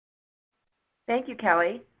Thank you,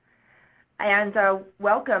 Kelly. And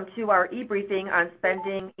welcome to our e-briefing on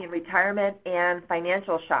spending in retirement and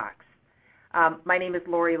financial shocks. My name is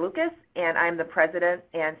Lori Lucas, and I'm the President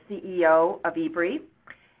and CEO of EBRI.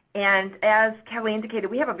 And as Kelly indicated,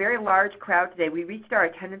 we have a very large crowd today. We reached our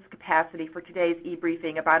attendance capacity for today's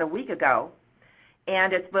e-briefing about a week ago,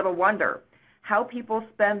 and it's little wonder. How people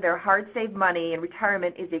spend their hard-saved money in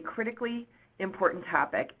retirement is a critically important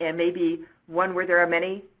topic, and maybe one where there are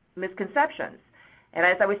many misconceptions. And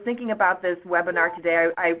as I was thinking about this webinar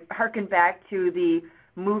today, I hearkened back to the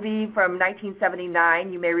movie from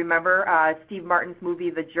 1979. You may remember Steve Martin's movie,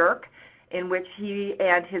 The Jerk, in which he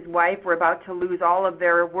and his wife were about to lose all of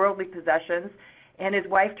their worldly possessions. And his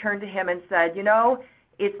wife turned to him and said, you know,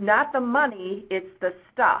 it's not the money, it's the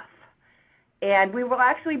stuff. And we will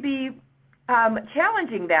actually be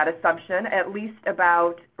challenging that assumption, at least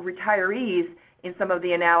about retirees, in some of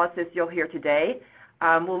the analysis you'll hear today.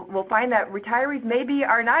 We'll find that retirees maybe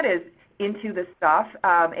are not as into the stuff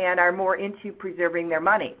and are more into preserving their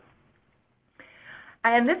money.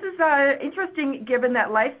 And this is interesting given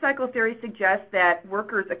that life cycle theory suggests that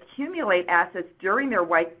workers accumulate assets during their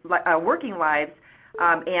working lives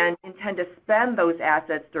and intend to spend those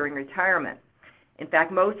assets during retirement. In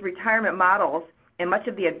fact, most retirement models and much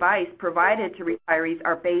of the advice provided to retirees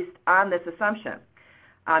are based on this assumption.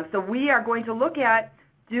 So we are going to look at,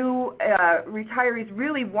 do retirees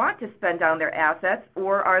really want to spend down their assets,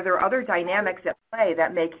 or are there other dynamics at play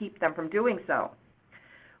that may keep them from doing so?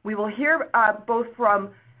 We will hear both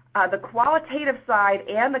from the qualitative side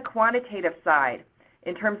and the quantitative side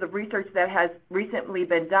in terms of research that has recently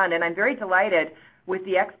been done, and I'm very delighted with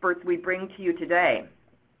the experts we bring to you today.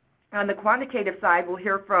 On the quantitative side, we'll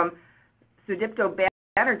hear from Sudipto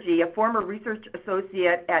Banerjee, a former research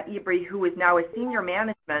associate at EBRI who is now a senior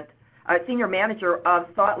manager of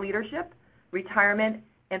thought leadership, retirement,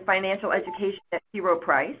 and financial education at T. Rowe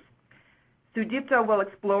Price. Sudipto will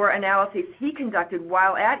explore analyses he conducted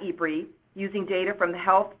while at EBRI using data from the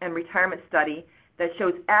Health and Retirement Study that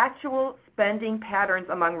shows actual spending patterns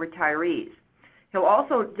among retirees. He'll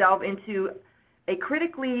also delve into a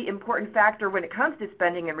critically important factor when it comes to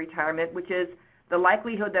spending in retirement, which is the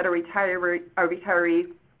likelihood that a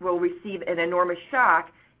retiree will receive an enormous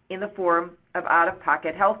shock in the form of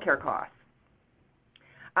out-of-pocket health care costs.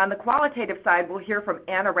 On the qualitative side, we'll hear from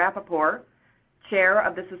Anna Rappaport, Chair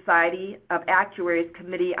of the Society of Actuaries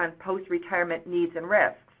Committee on Post-Retirement Needs and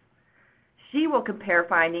Risks. She will compare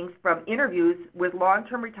findings from interviews with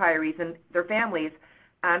long-term retirees and their families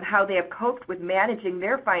on how they have coped with managing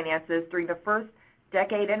their finances during the first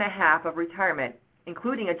decade and a half of retirement,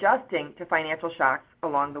 including adjusting to financial shocks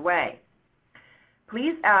along the way.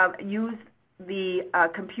 Please use the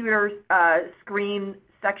computer screen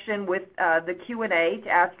section with the Q&A to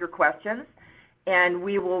ask your questions, and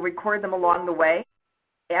we will record them along the way,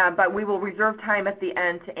 but we will reserve time at the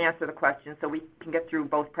end to answer the questions so we can get through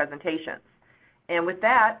both presentations. And with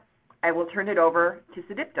that, I will turn it over to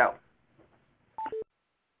Sudipto.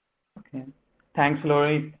 Okay. Thanks,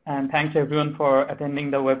 Lori, and thanks everyone for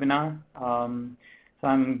attending the webinar. So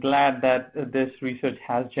I'm glad that this research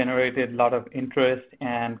has generated a lot of interest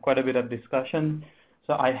and quite a bit of discussion.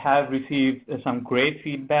 So I have received some great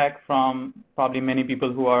feedback from probably many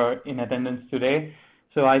people who are in attendance today.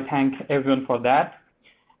 So I thank everyone for that.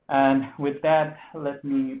 And with that, let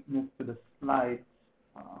me move to the slides.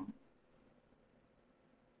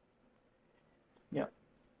 Yeah.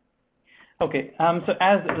 Okay. So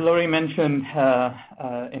as Lori mentioned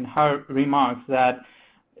in her remarks, that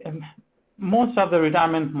most of the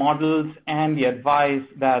retirement models and the advice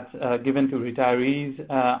that's given to retirees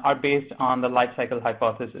are based on the life cycle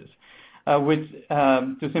hypothesis, which,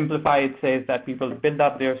 to simplify, it says that people build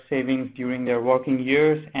up their savings during their working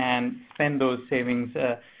years and spend those savings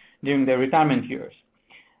during their retirement years.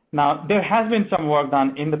 Now, there has been some work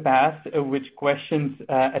done in the past which questions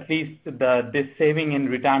at least this saving in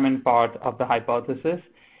retirement part of the hypothesis.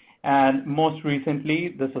 And most recently,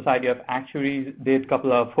 the Society of Actuaries did a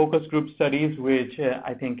couple of focus group studies, which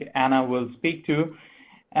I think Anna will speak to.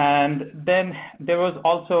 And then there was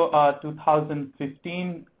also a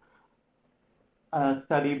 2015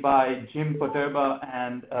 study by Jim Poterba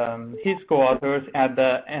and his co-authors at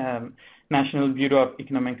the National Bureau of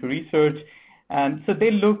Economic Research. And so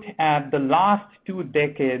they looked at the last 2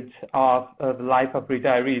 decades of the life of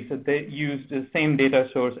retirees. So they used the same data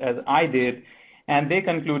source as I did. And they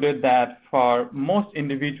concluded that for most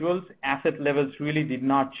individuals, asset levels really did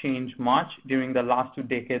not change much during the last 2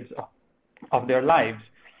 decades of their lives.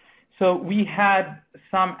 So we had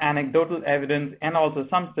some anecdotal evidence and also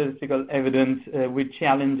some statistical evidence which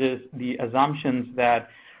challenges the assumptions that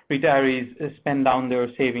retirees spend down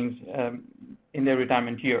their savings in their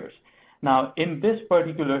retirement years. Now, in this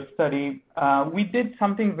particular study, we did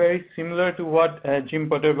something very similar to what Jim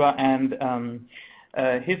Poterba and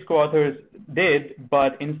his co-authors did,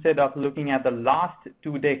 but instead of looking at the last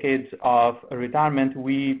 2 decades of retirement,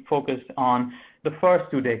 we focused on the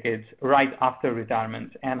first 2 decades right after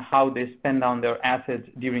retirement and how they spend down their assets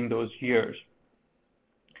during those years.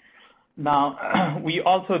 Now, we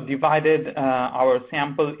also divided our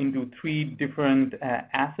sample into 3 different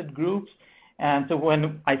asset groups. And so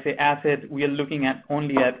when I say asset, we are looking at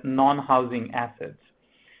only at non-housing assets.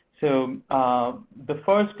 So the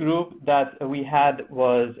first group that we had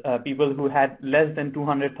was people who had less than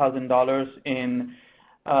 $200,000 in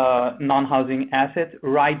non-housing assets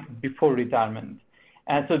right before retirement.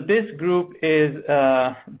 And so this group is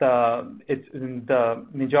the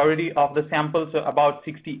majority of the sample. So about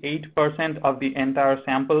 68% of the entire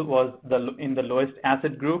sample was in the lowest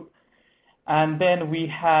asset group. And then we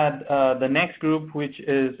had the next group, which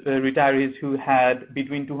is retirees who had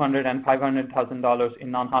between $200,000 and $500,000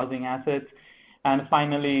 in non-housing assets. And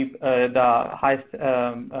finally, the highest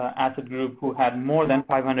asset group who had more than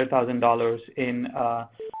 $500,000 in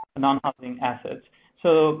non-housing assets.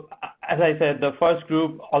 So as I said, the first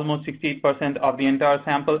group, almost 68% of the entire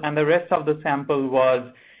sample, and the rest of the sample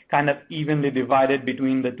was kind of evenly divided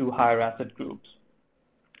between the 2 higher asset groups.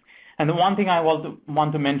 And the one thing I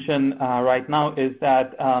want to mention right now is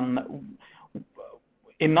that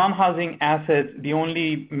in non-housing assets, the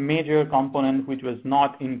only major component which was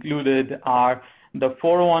not included are the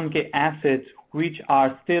 401k assets, which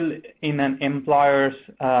are still in an employer's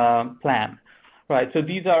plan. Right, so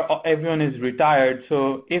these are, everyone is retired,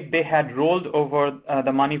 so if they had rolled over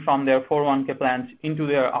the money from their 401k plans into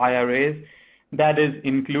their IRAs, that is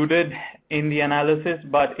included in the analysis,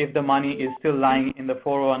 but if the money is still lying in the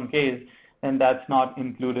 401ks, then that's not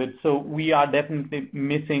included. So we are definitely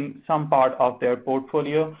missing some part of their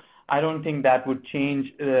portfolio. I don't think that would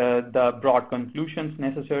change the broad conclusions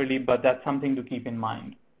necessarily, but that's something to keep in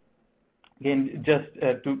mind. Again, just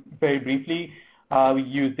to very briefly, we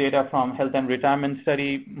use data from Health and Retirement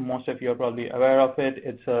Study. Most of you are probably aware of it.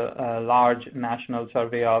 It's a large national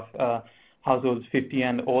survey of households 50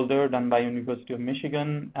 and older done by University of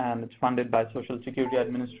Michigan, and it's funded by Social Security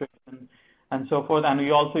Administration and so forth. And we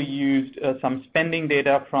also used some spending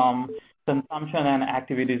data from Consumption and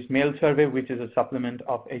Activities Mail Survey, which is a supplement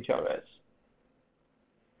of HRS.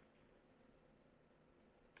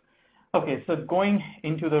 Okay, so going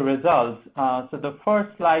into the results, so the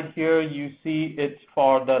first slide here, you see it's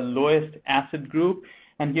for the lowest asset group,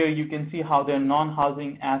 and here you can see how their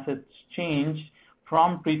non-housing assets changed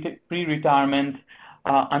from pre-retirement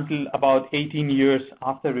until about 18 years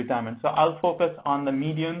after retirement. So I'll focus on the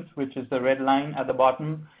medians, which is the red line at the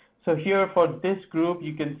bottom. So here for this group,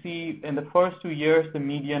 you can see in the first 2 years, the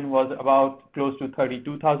median was about close to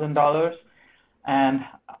 $32,000. And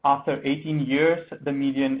after 18 years, the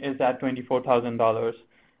median is at $24,000.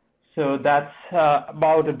 So that's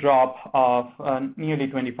about a drop of nearly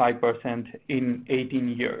 25% in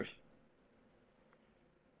 18 years.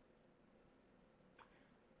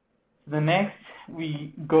 The next,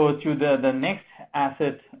 we go to the next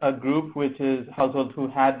asset group, which is households who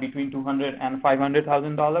had between $200,000 and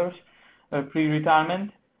 $500,000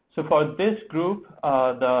 pre-retirement. So for this group,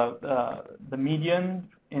 the median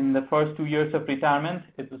in the first 2 years of retirement,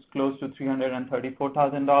 it was close to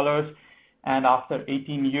 $334,000. And after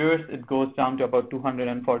 18 years, it goes down to about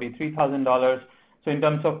 $243,000. So in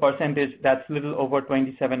terms of percentage, that's a little over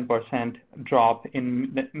 27% drop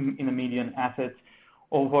in the median assets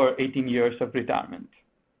over 18 years of retirement.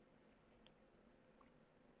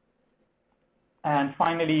 And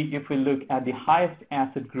finally, if we look at the highest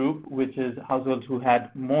asset group, which is households who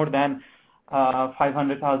had more than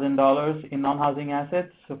 $500,000 in non-housing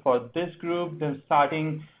assets. So for this group, the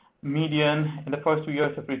starting median in the first 2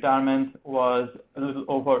 years of retirement was a little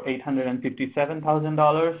over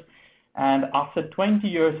 $857,000. And after 20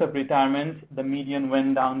 years of retirement, the median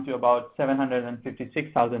went down to about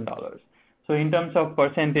 $756,000. So in terms of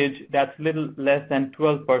percentage, that's a little less than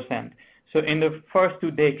 12%. So in the first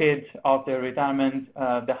 2 decades of their retirement,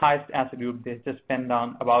 the highest asset group, they just spend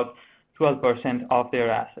down about 12% of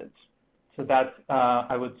their assets. So that's,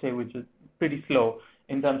 I would say, which is pretty slow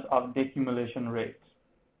in terms of decumulation rates.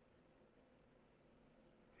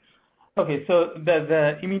 Okay, so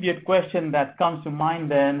the immediate question that comes to mind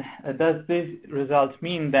then, does these results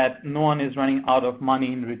mean that no one is running out of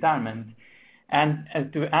money in retirement? And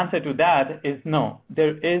to answer to that is no.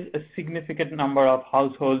 There is a significant number of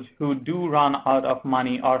households who do run out of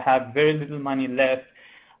money or have very little money left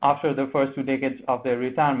after the first 2 decades of their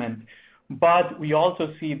retirement. But we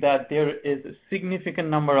also see that there is a significant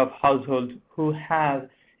number of households who have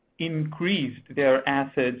increased their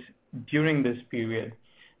assets during this period.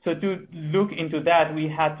 So to look into that, we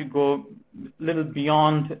had to go a little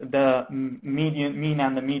beyond the mean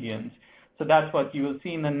and the medians. So that's what you will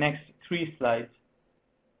see in the next 3 slides.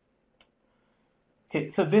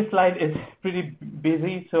 Okay, so this slide is pretty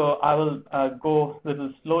busy, so I will go a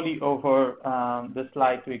little slowly over the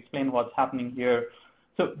slide to explain what's happening here.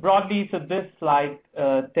 So broadly, so this slide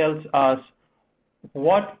tells us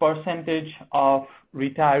what percentage of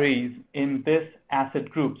retirees in this asset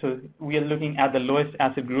group, so we are looking at the lowest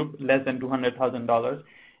asset group, less than $200,000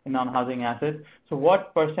 in non-housing assets. So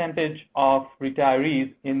what percentage of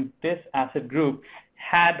retirees in this asset group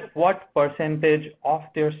had what percentage of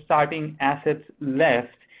their starting assets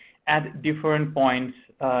left at different points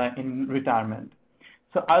in retirement.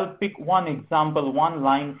 So I'll pick one example, one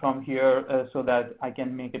line from here so that I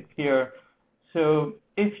can make it clear. So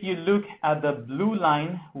if you look at the blue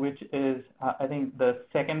line, which is, I think, the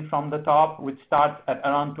second from the top, which starts at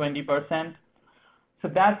around 20%. So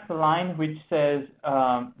that's the line which says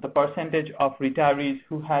the percentage of retirees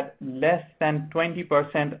who had less than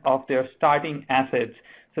 20% of their starting assets,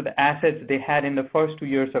 so the assets they had in the first 2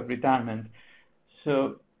 years of retirement.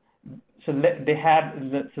 So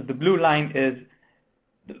the blue line is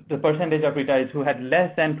the percentage of retirees who had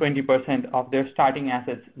less than 20% of their starting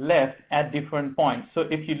assets left at different points. So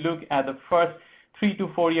if you look at the first 3 to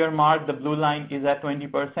 4 year mark, the blue line is at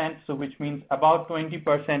 20%, so which means about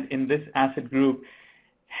 20% in this asset group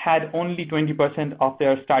had only 20% of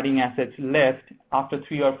their starting assets left after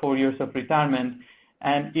 3 or 4 years of retirement.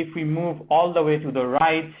 And if we move all the way to the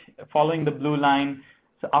right, following the blue line,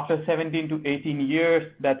 so after 17 to 18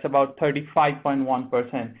 years, that's about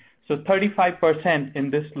 35.1%. So 35%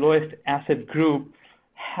 in this lowest asset group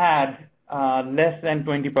had less than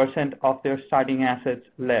 20% of their starting assets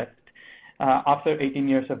left after 18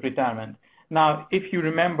 years of retirement. Now, if you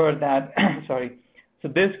remember that, sorry, so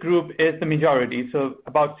this group is the majority, so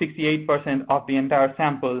about 68% of the entire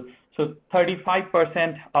sample. So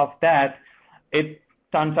 35% of that, it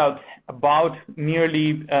turns out about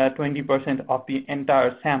nearly 20% of the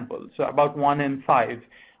entire sample. So about 1 in 5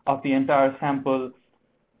 of the entire sample.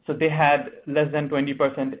 So they had less than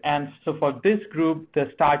 20%. And so for this group, the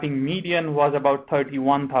starting median was about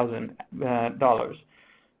 $31,000.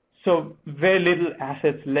 So very little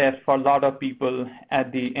assets left for a lot of people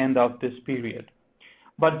at the end of this period.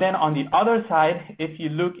 But then on the other side, if you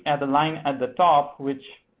look at the line at the top,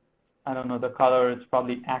 which, I don't know the color, it's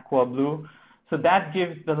probably aqua blue. So that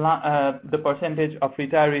gives the percentage of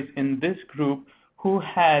retirees in this group who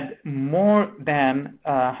had more than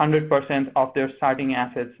 100% of their starting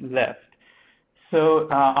assets left. So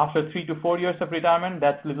after 3 to 4 years of retirement,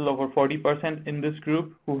 that's a little over 40% in this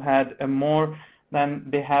group who had more than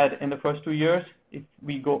they had in the first 2 years. If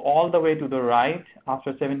we go all the way to the right,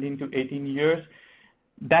 after 17 to 18 years,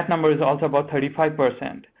 that number is also about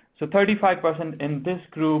 35%. So 35% in this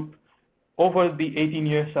group, over the 18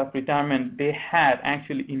 years of retirement, they had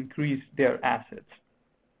actually increased their assets.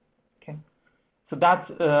 Okay, so that's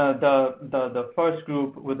the first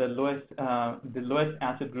group with the lowest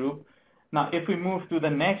asset group. Now, if we move to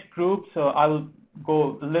the next group, so I will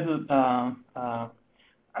go a little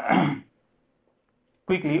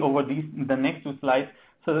quickly over the next 2 slides.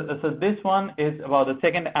 So this one is about the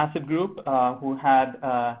second asset group who had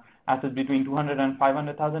assets between $200,000 and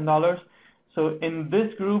 $500,000. So in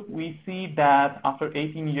this group, we see that after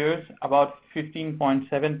 18 years, about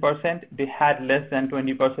 15.7%, they had less than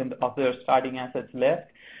 20% of their starting assets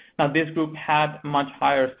left. Now, this group had much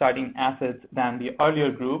higher starting assets than the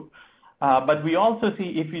earlier group. But we also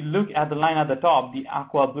see, if we look at the line at the top, the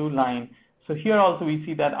aqua blue line, so here also we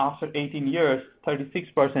see that after 18 years,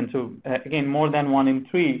 36%, so again, more than 1 in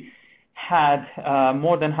 3, had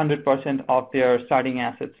more than 100% of their starting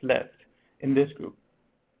assets left in this group.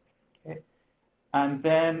 Okay. And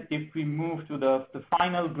then if we move to the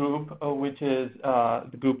final group, which is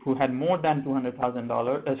the group who had more than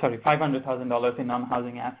 $500,000 in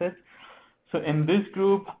non-housing assets. So in this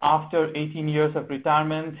group, after 18 years of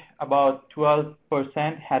retirement, about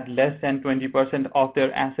 12% had less than 20% of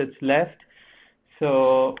their assets left.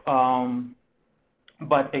 So,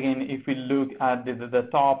 but again, if we look at the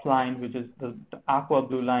top line, which is the aqua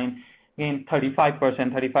blue line, again,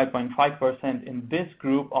 35.5% in this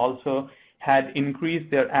group also had increased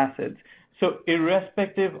their assets. So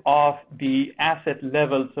irrespective of the asset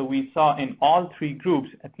level, so we saw in all 3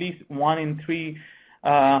 groups, at least 1 in 3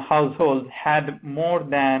 households had more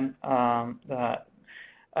than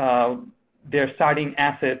their starting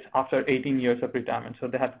assets after 18 years of retirement. So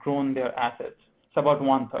they had grown their assets. So about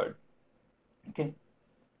 1/3. Okay.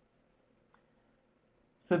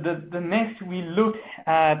 So the next we look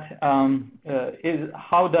at is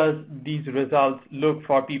how does these results look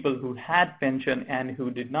for people who had pension and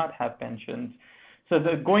who did not have pensions. So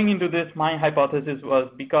going into this, my hypothesis was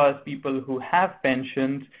because people who have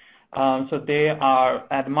pensions, so they are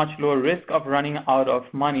at much lower risk of running out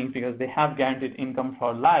of money because they have guaranteed income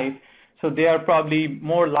for life. So they are probably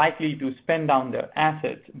more likely to spend down their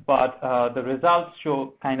assets. But the results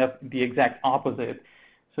show kind of the exact opposite.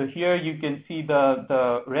 So here you can see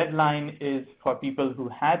the red line is for people who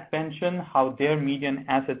had pension, how their median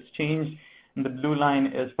assets changed. And the blue line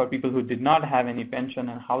is for people who did not have any pension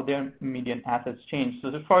and how their median assets changed.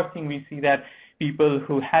 So the first thing we see that people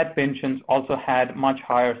who had pensions also had much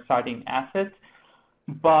higher starting assets.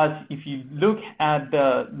 But if you look at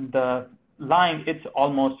the line, it's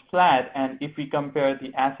almost flat. And if we compare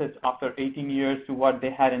the assets after 18 years to what they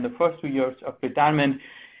had in the first 2 years of retirement,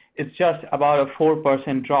 it's just about a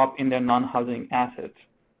 4% drop in their non-housing assets.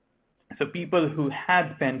 So people who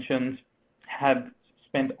had pensions had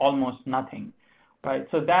spent almost nothing, right?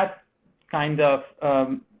 So that kind of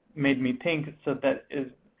made me think, so that is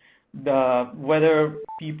whether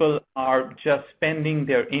people are just spending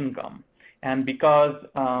their income. And because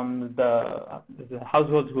the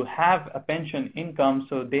households who have a pension income,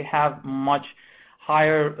 so they have much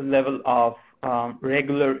higher level of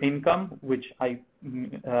regular income, which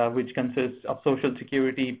consists of Social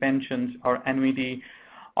Security, pensions, or annuity,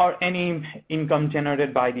 or any income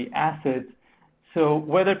generated by the assets. So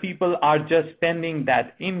whether people are just spending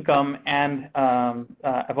that income and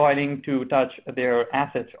avoiding to touch their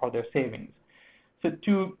assets or their savings. So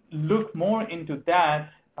to look more into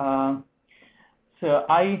that, so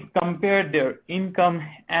I compared their income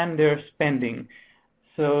and their spending.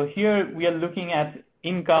 So here we are looking at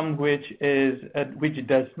income which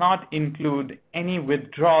does not include any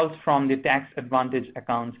withdrawals from the tax advantage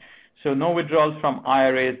accounts. So no withdrawals from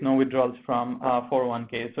IRAs, no withdrawals from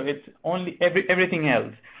 401k. So it's only everything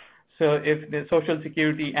else. So if the Social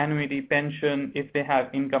Security, annuity, pension, if they have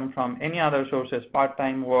income from any other sources,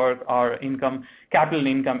 part-time work or income, capital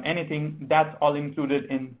income, anything, that's all included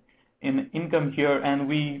in income here. And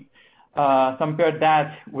we compared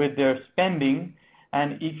that with their spending.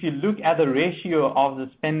 And if you look at the ratio of the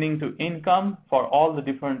spending to income for all the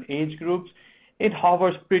different age groups, it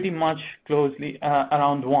hovers pretty much closely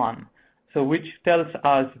around 1. So which tells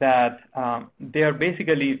us that they are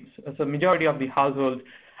basically, so majority of the households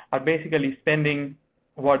are basically spending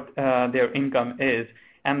what their income is.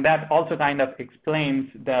 And that also kind of explains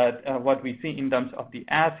that what we see in terms of the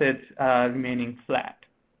assets remaining flat.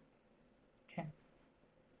 Okay.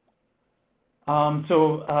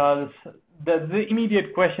 The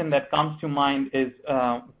immediate question that comes to mind is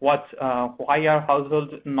why are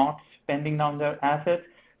households not spending down their assets?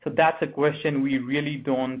 So that's a question we really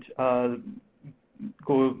don't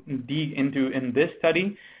go deep into in this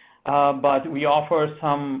study, but we offer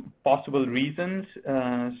some possible reasons.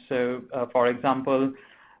 For example,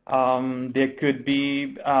 there could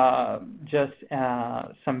be just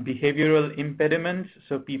some behavioral impediments.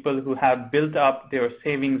 So people who have built up their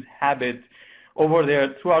savings habits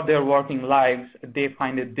throughout their working lives, they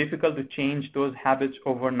find it difficult to change those habits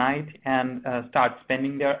overnight and start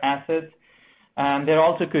spending their assets. And there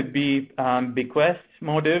also could be bequest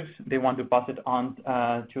motives. They want to pass it on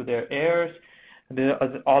to their heirs. There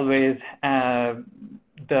is always the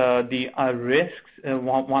risks,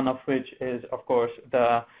 one of which is, of course,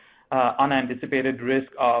 the unanticipated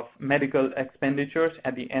risk of medical expenditures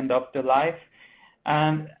at the end of the life.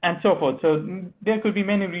 And so forth. So there could be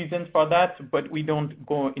many reasons for that, but we don't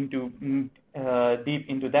go into deep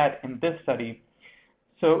into that in this study.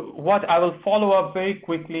 So what I will follow up very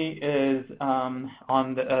quickly is on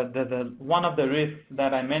the one of the risks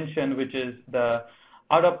that I mentioned, which is the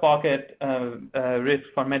out-of-pocket risk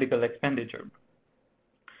for medical expenditure.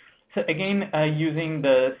 So again, using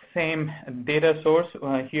the same data source,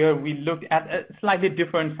 here we looked at a slightly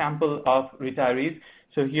different sample of retirees.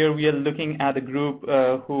 So here we are looking at a group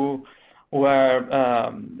who were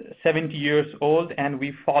 70 years old, and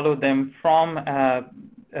we follow them from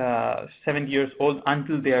 70 years old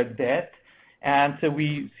until their death. And so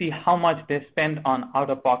we see how much they spend on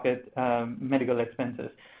out-of-pocket medical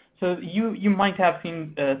expenses. So you might have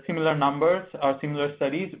seen similar numbers or similar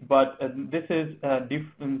studies, but this is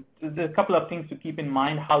different. There's a couple of things to keep in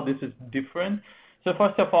mind how this is different. So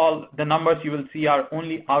first of all, the numbers you will see are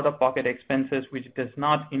only out-of-pocket expenses, which does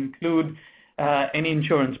not include any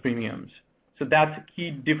insurance premiums. So that's a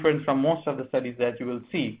key difference from most of the studies that you will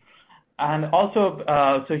see. And also,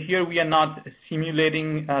 so here we are not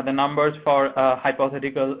simulating the numbers for a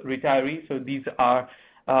hypothetical retiree. So these are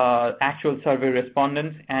actual survey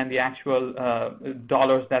respondents and the actual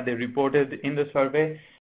dollars that they reported in the survey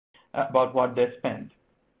about what they spent.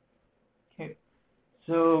 Okay.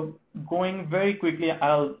 So going very quickly,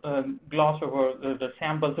 I'll gloss over the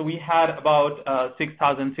sample. So we had about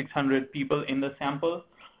 6,600 people in the sample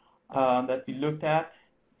that we looked at.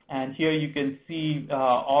 And here you can see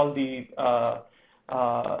all the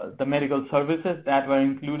medical services that were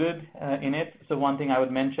included in it. So one thing I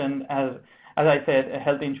would mention, as I said,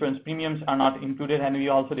 health insurance premiums are not included, and we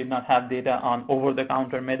also did not have data on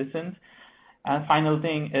over-the-counter medicines. And final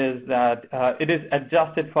thing is that it is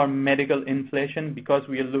adjusted for medical inflation because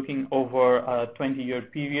we are looking over a 20-year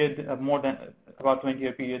period, more than about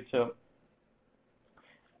 20-year period. So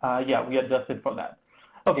yeah, we adjusted for that.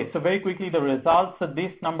 Okay, so very quickly the results. So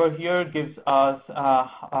this number here gives us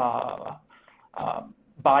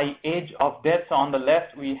by age of death. So on the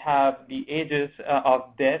left we have the ages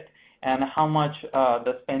of death and how much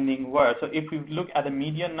the spending were. So if we look at the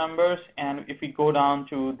median numbers and if we go down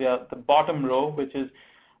to the bottom row, which is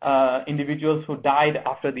individuals who died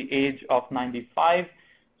after the age of 95,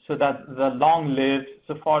 so that's the long-lived.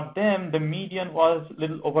 So for them, the median was a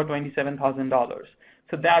little over $27,000.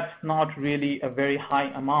 So that's not really a very high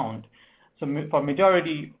amount. So for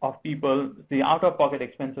majority of people, the out-of-pocket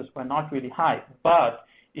expenses were not really high. But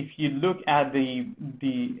if you look at the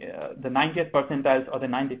 90th percentiles or the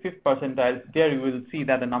 95th percentiles, there you will see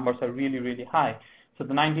that the numbers are really, really high. So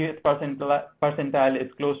the 90th percentile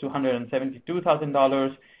is close to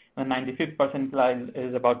 $172,000. The 95th percentile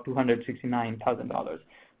is about $269,000.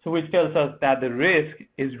 So which tells us that the risk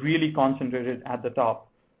is really concentrated at the top.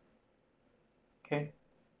 Okay.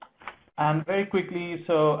 And very quickly,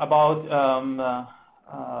 so about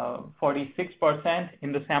 46%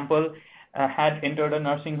 in the sample had entered a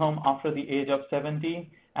nursing home after the age of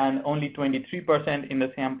 70, and only 23% in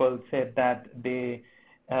the sample said that they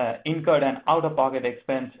incurred an out-of-pocket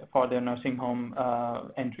expense for their nursing home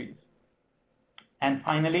entries. And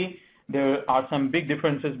finally, there are some big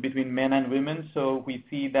differences between men and women. So we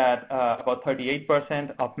see that about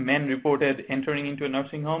 38% of men reported entering into a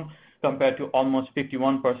nursing home, compared to almost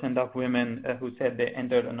 51% of women who said they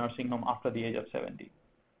entered a nursing home after the age of 70.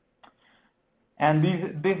 And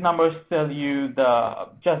these numbers tell you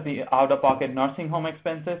just the out-of-pocket nursing home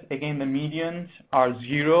expenses. Again, the medians are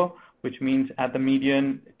 0, which means at the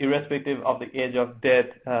median, irrespective of the age of death,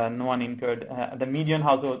 no one incurred. The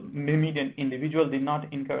median individual did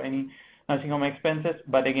not incur any nursing home expenses.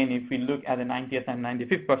 But again, if we look at the 90th and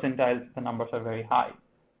 95th percentiles, the numbers are very high.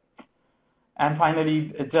 And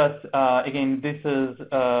finally, just again, this is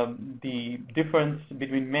the difference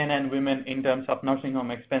between men and women in terms of nursing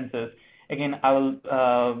home expenses. Again, I will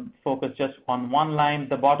focus just on one line,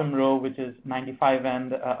 the bottom row, which is 95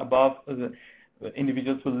 and above, the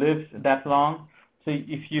individuals who live that long. So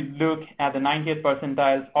if you look at the 90th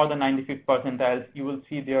percentiles or the 95th percentiles, you will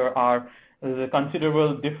see there are a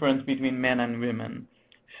considerable difference between men and women.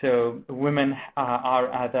 So women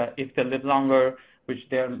are if they live longer, which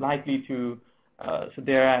they're likely to, so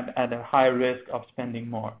they're at a higher risk of spending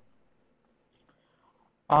more.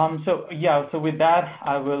 So yeah, so with that,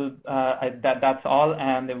 I will, that's all,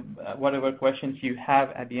 and whatever questions you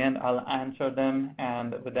have at the end, I'll answer them,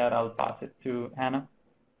 and with that, I'll pass it to Anna.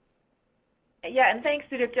 Yeah, and thanks,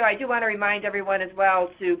 Sudipto. I do want to remind everyone as well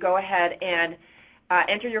to go ahead and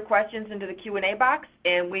enter your questions into the Q&A box,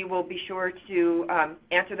 and we will be sure to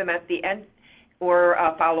answer them at the end or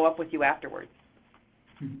follow up with you afterwards.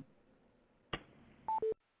 Mm-hmm.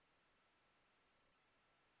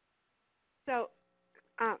 So,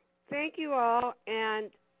 thank you all,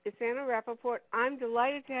 and it's Anna Rappaport. I'm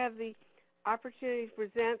delighted to have the opportunity to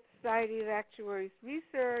present Society of Actuaries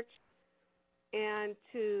research and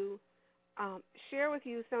to share with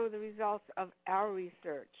you some of the results of our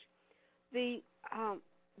research. The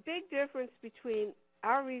big difference between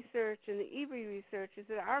our research and the EBRI research is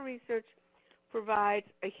that our research provides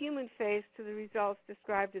a human face to the results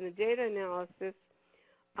described in the data analysis.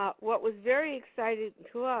 What was very exciting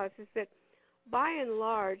to us is that by and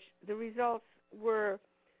large, the results were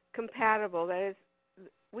compatible. That is,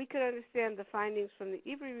 we could understand the findings from the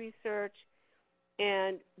EBRI research,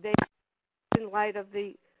 and they in light of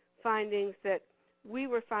the findings that we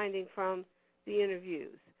were finding from the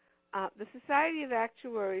interviews. The Society of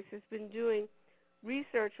Actuaries has been doing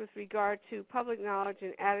research with regard to public knowledge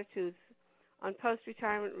and attitudes on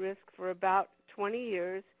post-retirement risk for about 20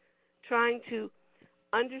 years, trying to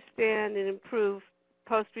understand and improve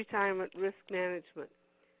post-retirement risk management.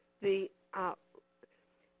 The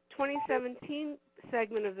 2017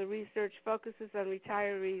 segment of the research focuses on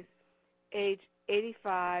retirees age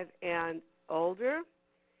 85 and older,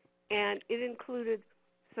 and it included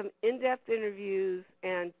some in-depth interviews,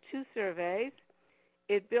 and 2 surveys.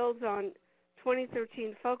 It builds on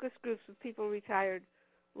 2013 focus groups with people retired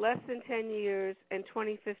less than 10 years and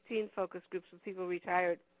 2015 focus groups with people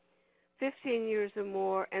retired 15 years or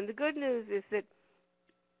more. And the good news is that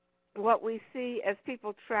what we see as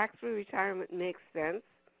people track through retirement makes sense.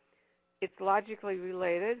 It's logically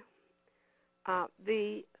related.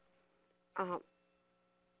 The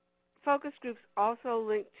focus groups also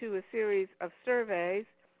link to a series of surveys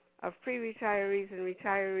of pre-retirees and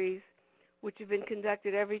retirees, which have been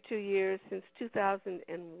conducted every 2 years since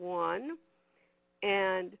 2001.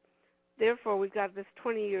 And therefore, we've got this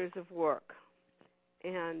 20 years of work.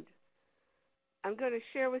 And I'm going to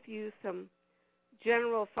share with you some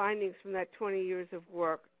general findings from that 20 years of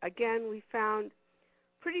work. Again, we found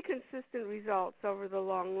pretty consistent results over the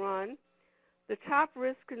long run. The top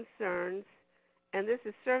risk concerns, and this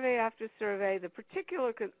is survey after survey, the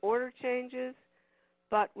particular order changes,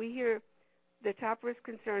 but we hear the top risk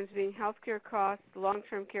concerns being healthcare costs,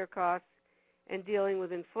 long-term care costs, and dealing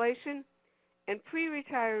with inflation. And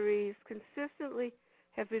pre-retirees consistently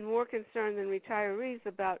have been more concerned than retirees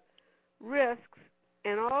about risks,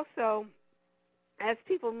 and also as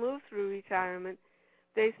people move through retirement,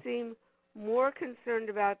 they seem more concerned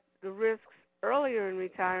about the risks earlier in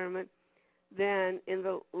retirement than in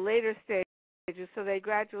the later stages, so they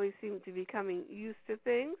gradually seem to be becoming used to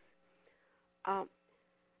things.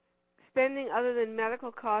 Spending other than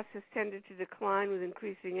medical costs has tended to decline with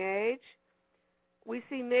increasing age. We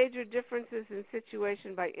see major differences in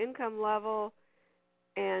situation by income level,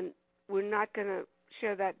 and we're not going to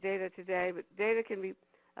share that data today, but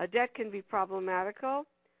debt can be problematical.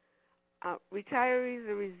 Retirees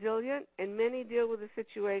are resilient, and many deal with the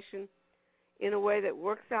situation in a way that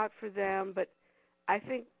works out for them, but I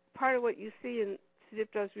think part of what you see in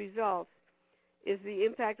Sudipto's results is the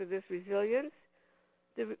impact of this resilience.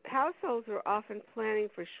 The households are often planning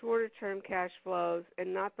for shorter-term cash flows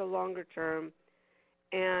and not the longer-term,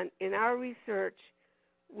 and in our research,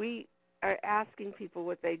 we are asking people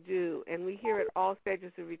what they do, and we hear at all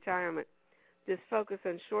stages of retirement this focus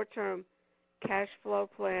on short-term cash flow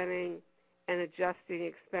planning and adjusting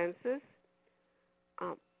expenses.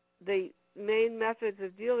 The main methods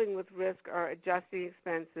of dealing with risk are adjusting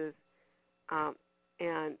expenses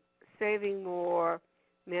and saving more,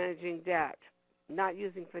 managing debt, not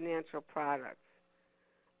using financial products.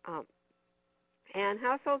 And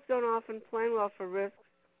households don't often plan well for risks,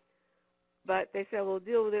 but they say we'll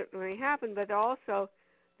deal with it when they happen, but also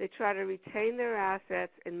they try to retain their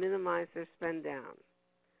assets and minimize their spend down.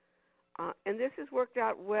 And this has worked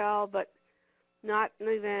out well, but not in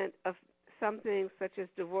the event of some things such as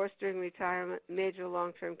divorce during retirement, major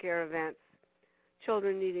long-term care events,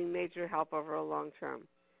 children needing major help over a long term.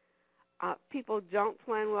 People don't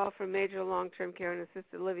plan well for major long-term care and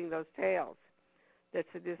assisted living, those tails that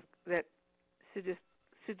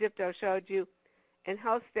Sudipto showed you. And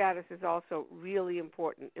health status is also really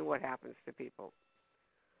important in what happens to people.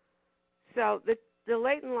 So the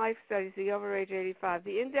late-in life studies, the over age 85,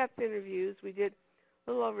 the in-depth interviews, we did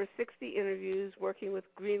a little over 60 interviews working with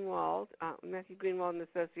Greenwald, Matthew Greenwald and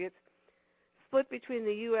Associates, split between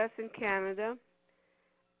the U.S. and Canada.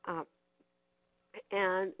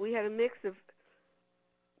 And we had a mix of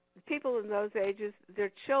people in those ages,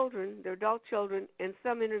 their children, their adult children, and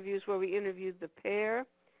some interviews where we interviewed the pair.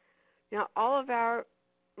 Now, all of our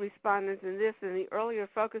respondents in this and the earlier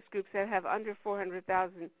focus groups that have under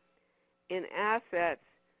 $400,000 in assets,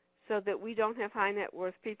 so that we don't have high net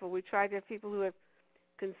worth people. We try to have people who have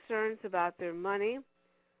concerns about their money.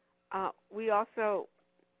 We also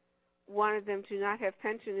wanted them to not have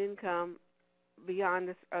pension income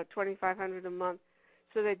beyond $2,500 a month,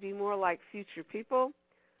 so they'd be more like future people.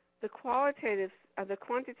 The quantitative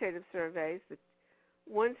surveys,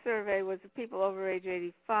 one survey was of people over age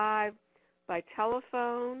 85 by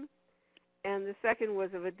telephone, and the second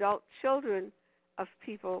was of adult children of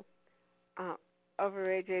people over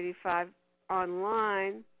age 85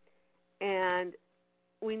 online. And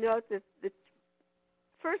we note that the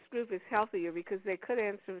first group is healthier because they could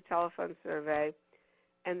answer the telephone survey,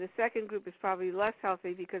 and the second group is probably less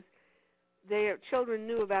healthy because their children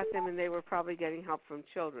knew about them and they were probably getting help from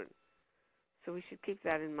children. So we should keep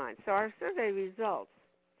that in mind. So our survey results,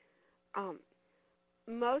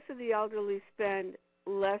 most of the elderly spend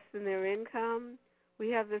less than their income. We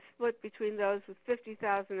have the split between those with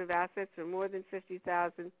 $50,000 of assets or more than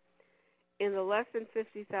 $50,000. In the less than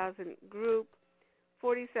 $50,000 group,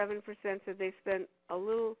 47% said they spend a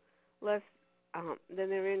little less than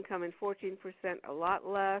their income, and 14% a lot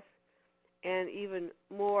less, and even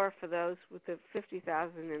more for those with the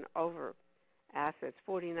 $50,000 and over assets,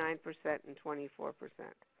 49% and 24%.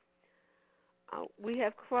 We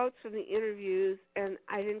have quotes from the interviews, and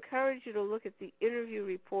I'd encourage you to look at the interview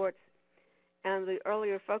reports and the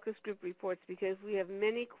earlier focus group reports because we have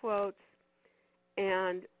many quotes,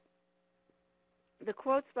 and the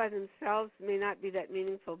quotes by themselves may not be that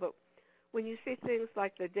meaningful, but when you see things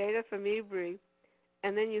like the data from EBRI,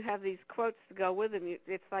 and then you have these quotes to go with them,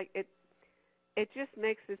 it's like it just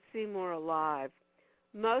makes it seem more alive.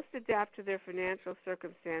 Most adapt to their financial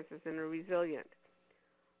circumstances and are resilient.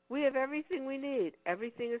 We have everything we need.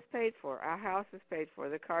 Everything is paid for. Our house is paid for.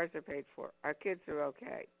 The cars are paid for. Our kids are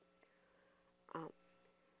okay.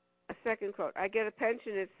 A second quote, I get a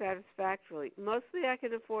pension, it's satisfactory. Mostly I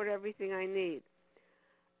can afford everything I need.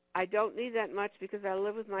 I don't need that much because I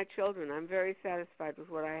live with my children. I'm very satisfied with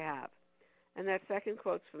what I have. And that second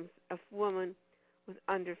quote's from a woman with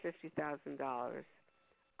under $50,000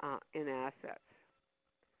 in assets.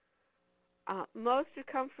 Most are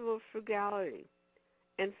comfortable with frugality,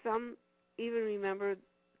 and some even remember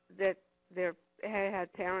that they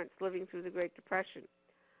had parents living through the Great Depression.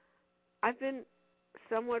 I've been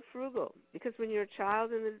somewhat frugal because when you're a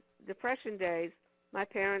child in the Depression days, my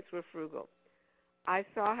parents were frugal. I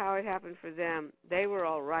saw how it happened for them. They were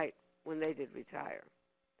all right when they did retire.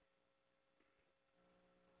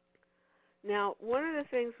 Now, one of the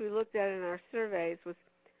things we looked at in our surveys was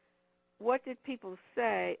what did people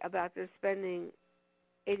say about their spending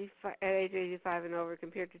at age 85 and over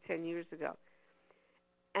compared to 10 years ago.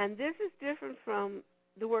 And this is different from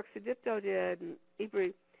the work Sudipto did and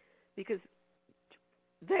EBRI because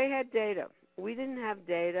they had data. We didn't have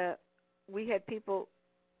data. We had people's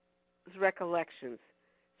recollections.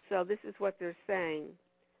 So this is what they're saying,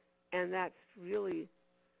 and that's really,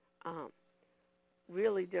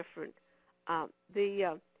 really different.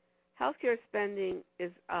 The healthcare spending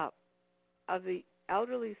is up. Of the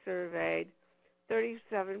elderly surveyed,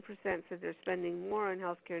 37% said they're spending more on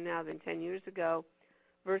healthcare now than 10 years ago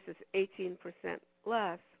versus 18%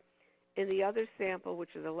 less. In the other sample,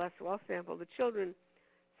 which is a less well sample, the children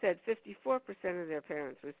said 54% of their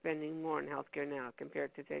parents were spending more on healthcare now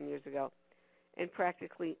compared to 10 years ago, and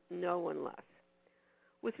practically no one less.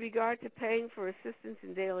 With regard to paying for assistance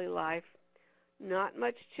in daily life, not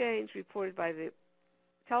much change reported by the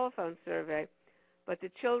telephone survey, but the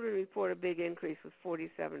children report a big increase with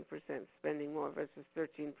 47% spending more versus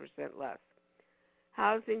 13% less.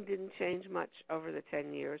 Housing didn't change much over the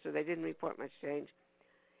 10 years, or they didn't report much change.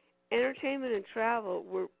 Entertainment and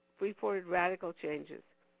travel reported radical changes.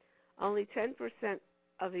 Only 10%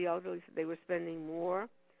 of the elderly said they were spending more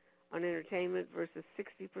on entertainment versus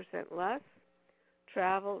 60% less.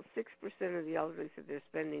 Travel, 6% of the elderly said they're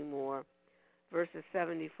spending more versus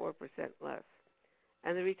 74% less.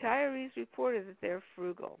 And the retirees reported that they're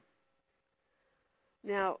frugal.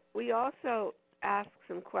 Now, we also asked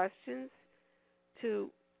some questions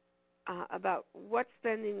about what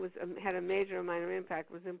spending had a major or minor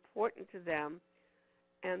impact, was important to them.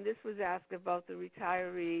 And this was asked of both the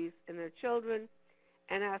retirees and their children,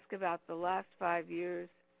 and asked about the last 5 years.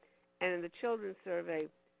 And in the children's survey,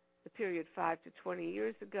 the period 5 to 20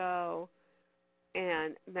 years ago,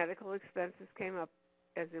 and medical expenses came up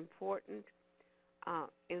as important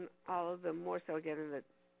in all of them, more so again in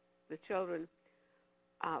the children.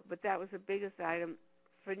 But that was the biggest item.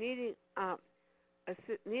 For needing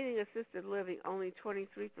assisted living, only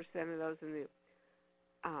 23% of those in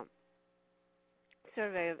the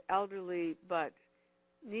survey of elderly, but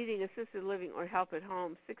needing assisted living or help at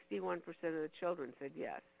home, 61% of the children said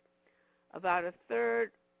yes. About a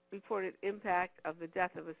third reported impact of the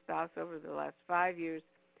death of a spouse over the last 5 years,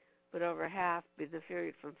 but over half in the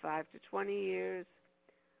period from 5 to 20 years.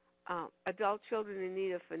 Adult children in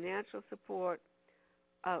need of financial support,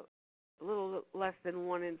 a little less than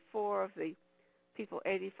 1 in 4 of the people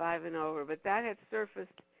 85 and over, but that had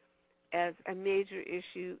surfaced as a major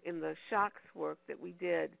issue in the shocks work that we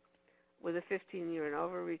did with the 15-year and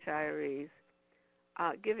over retirees.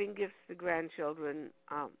 Giving gifts to grandchildren,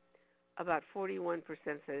 about 41%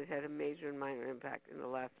 said it had a major and minor impact in the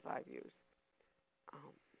last 5 years.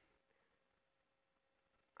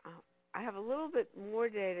 I have a little bit more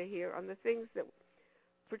data here on the things that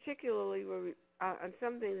particularly were, on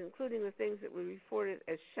some things, including the things that were reported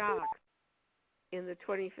as shocks in the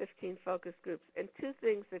 2015 focus groups. And two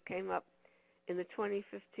things that came up in the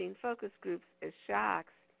 2015 focus groups as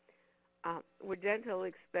shocks were dental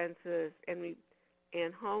expenses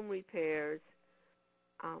and home repairs.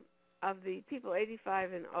 Of the people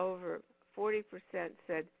 85 and over, 40%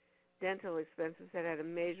 said dental expenses had had a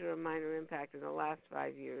major or minor impact in the last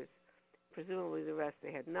 5 years. Presumably the rest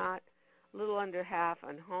they had not. A little under half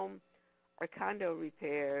on home or condo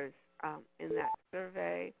repairs, in that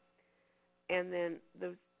survey. And then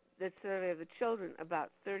the survey of the children,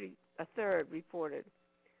 about a third reported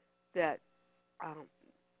that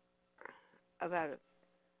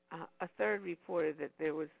a third reported that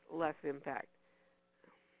there was less impact.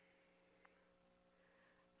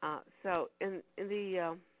 So in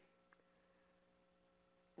the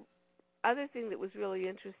other thing that was really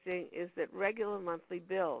interesting is that regular monthly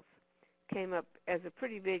bills came up as a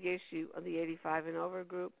pretty big issue on the 85 and over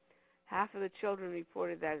group. Half of the children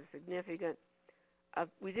reported that as significant.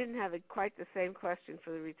 We didn't have quite the same question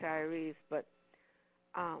for the retirees, but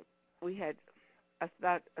we had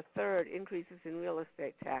about a third increases in real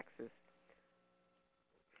estate taxes.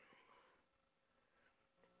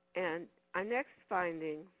 And our next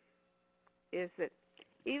finding is that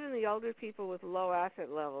even the older people with low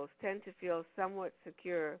asset levels tend to feel somewhat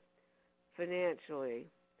secure financially,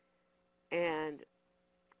 and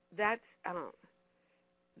that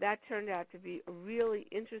turned out to be a really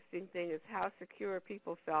interesting thing, is how secure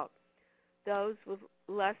people felt. Those with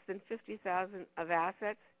less than $50,000 of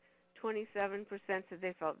assets, 27% said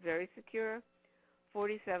they felt very secure,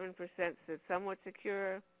 47% said somewhat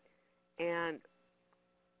secure, and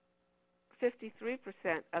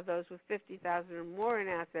 53% of those with $50,000 or more in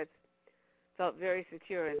assets felt very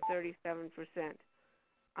secure, and 37%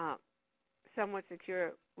 somewhat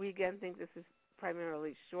secure. We again think this is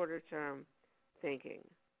primarily shorter-term thinking.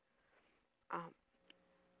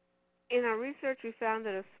 In our research, we found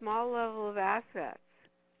that a small level of assets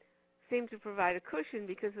seem to provide a cushion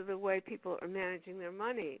because of the way people are managing their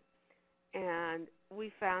money. And we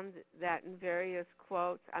found that in various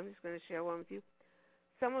quotes. I'm just going to share one with you.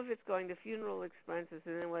 Some of it's going to funeral expenses,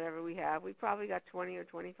 and then whatever we have. We probably got $20,000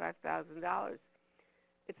 or $25,000.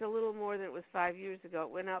 It's a little more than it was 5 years ago.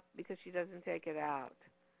 It went up because she doesn't take it out.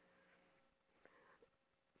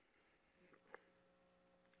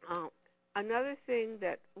 Another thing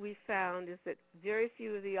that we found is that very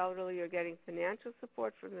few of the elderly are getting financial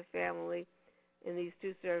support from the family in these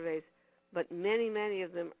two surveys, but many, many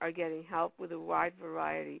of them are getting help with a wide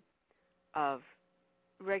variety of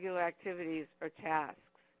regular activities or tasks.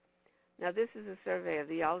 Now, this is a survey of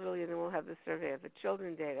the elderly, and then we'll have the survey of the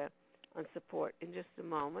children data on support in just a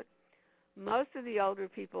moment. Most of the older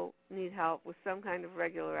people need help with some kind of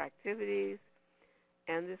regular activities.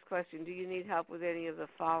 And this question, do you need help with any of the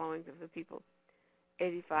following of the people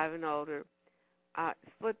 85 and older,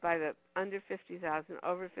 split by the under 50,000,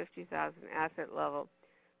 over 50,000 asset level.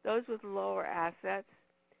 Those with lower assets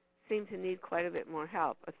seem to need quite a bit more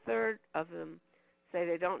help. A third of them say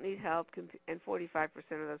they don't need help, and 45%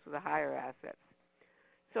 of those with the higher assets.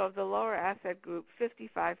 So of the lower asset group,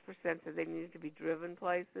 55% said they needed to be driven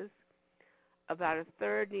places. About a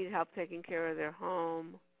third need help taking care of their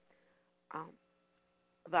home.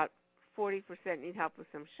 About 40% need help with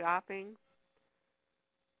some shopping.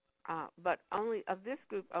 But only of this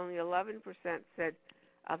group, only 11% said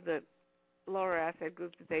of the lower asset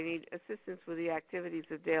group that they need assistance with the activities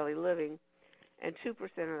of daily living, and 2%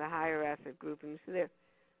 of the higher asset group. And so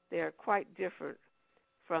they are quite different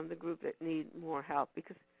from the group that need more help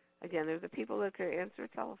because, again, they're the people that can answer a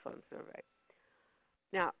telephone survey.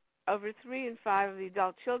 Now, over 3 in 5 of the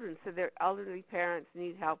adult children said their elderly parents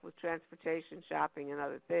need help with transportation, shopping, and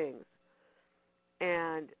other things.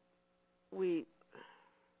 And we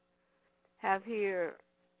have here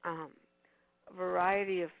a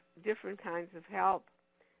variety of different kinds of help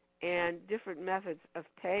and different methods of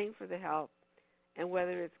paying for the help, and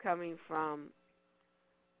whether it's coming from,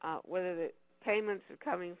 whether the payments are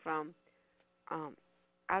coming from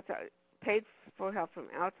outside, paid for help from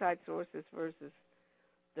outside sources versus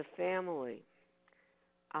the family.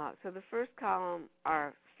 So the first column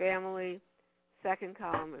are family, second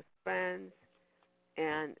column is friends,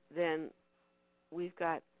 and then we've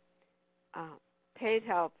got paid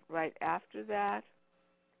help right after that.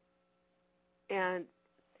 And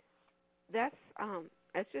that's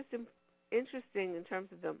just interesting in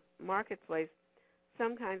terms of the marketplace.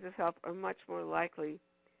 Some kinds of help are much more likely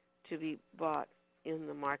to be bought in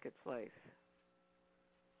the marketplace.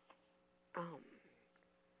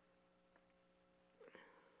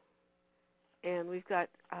 And we've got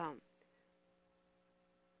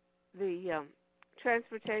the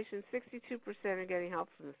transportation, 62% are getting help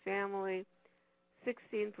from the family,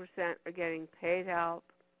 16% are getting paid help.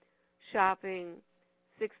 Shopping,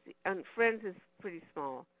 60, and friends is pretty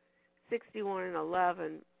small, 61 and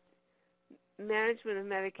 11. Management of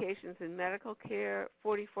medications and medical care,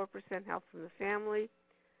 44% help from the family.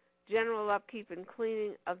 General upkeep and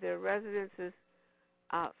cleaning of their residences,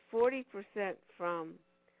 40% from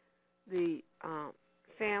the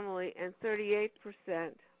family, and 38%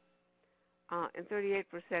 and 38%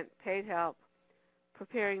 paid help.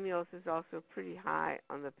 Preparing meals is also pretty high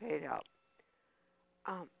on the paid help.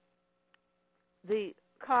 The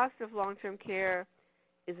cost of long-term care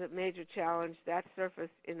is a major challenge. That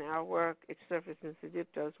surfaced in our work. It's surfaced in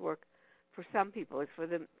Sudipto's work. For some people, it's for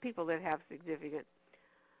the people that have significant.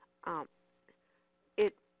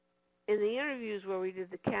 In the interviews where we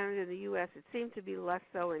did the Canada and the U.S., it seemed to be less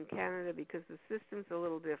so in Canada because the system's a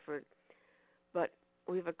little different. But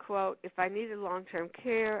we have a quote, "If I needed long-term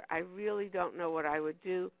care, I really don't know what I would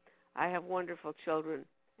do. I have wonderful children,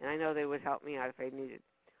 and I know they would help me out if I needed."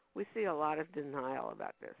 We see a lot of denial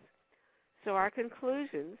about this. So our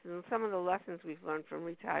conclusions and some of the lessons we've learned from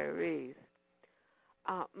retirees,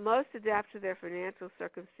 most adapt to their financial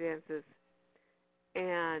circumstances,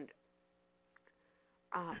 and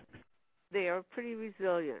they are pretty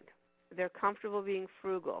resilient. They're comfortable being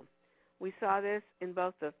frugal. We saw this in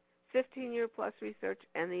both the 15-year plus research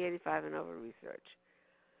and the 85 and over research.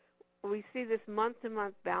 We see this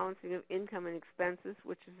month-to-month balancing of income and expenses,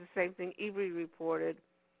 which is the same thing EBRI reported.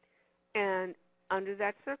 And under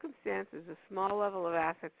that circumstances, a small level of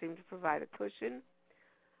assets seem to provide a cushion.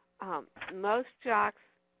 Most jocks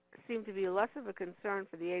seem to be less of a concern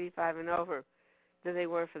for the 85 and over than they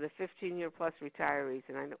were for the 15-year plus retirees.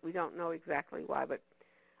 And we don't know exactly why, but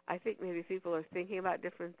I think maybe people are thinking about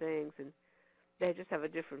different things, and they just have a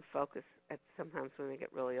different focus sometimes when they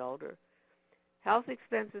get really older. Health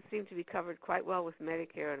expenses seem to be covered quite well with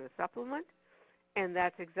Medicare and a supplement, and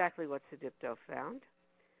that's exactly what Sudipto found.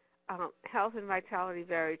 Health and vitality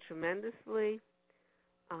vary tremendously,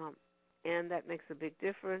 and that makes a big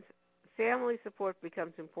difference. Family support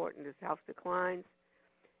becomes important as health declines,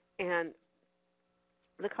 and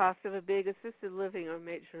the cost of a big assisted living or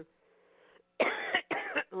major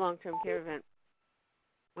long-term care event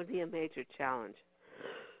would be a major challenge.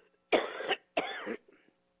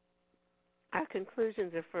 Our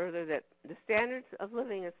conclusions are further that the standards of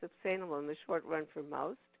living is sustainable in the short run for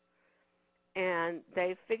most, and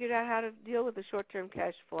they've figured out how to deal with the short-term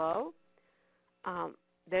cash flow.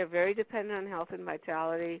 They're very dependent on health and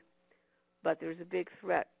vitality, but there's a big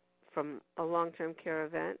threat from a long-term care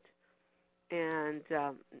event. And,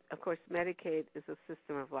 of course, Medicaid is a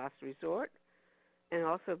system of last resort, and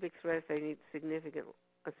also a big threat if they need significant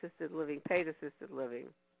assisted living, paid assisted living.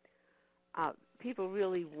 People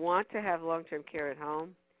really want to have long-term care at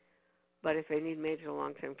home, but if they need major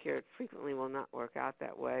long-term care, it frequently will not work out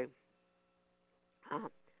that way.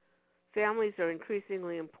 Families are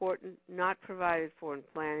increasingly important, not provided for in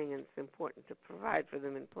planning, and it's important to provide for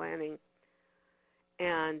them in planning.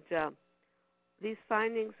 And these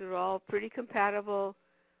findings are all pretty compatible.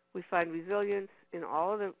 We find resilience in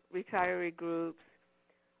all of the retiree groups.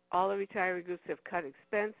 All the retiree groups have cut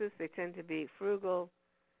expenses. They tend to be frugal,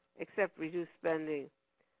 except reduce spending.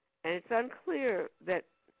 And it's unclear that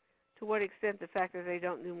to what extent the fact that they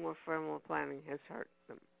don't do more formal planning has hurt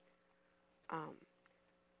them.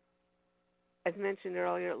 As mentioned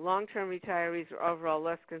earlier, long-term retirees are overall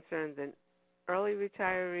less concerned than early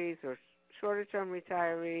retirees or shorter-term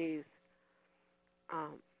retirees.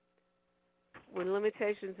 When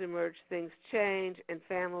limitations emerge, things change and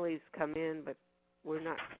families come in, but we're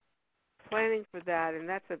not planning for that, and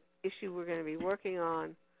that's an issue we're going to be working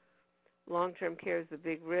on. Long-term care is a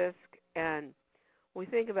big risk, and we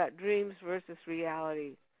think about dreams versus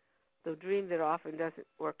reality. The dream that often doesn't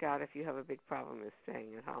work out if you have a big problem is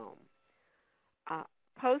staying at home.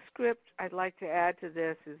 Postscript I'd like to add to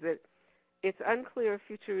this is that it's unclear if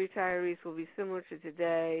future retirees will be similar to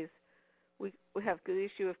today's. We have the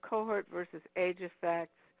issue of cohort versus age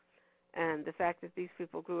effects, and the fact that these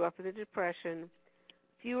people grew up in the Depression,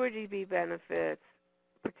 fewer DB benefits,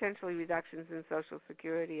 potentially reductions in Social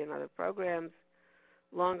Security and other programs,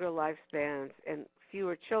 longer lifespans, and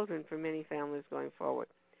fewer children for many families going forward.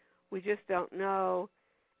 We just don't know,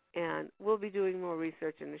 and we'll be doing more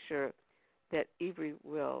research and assure that EBRI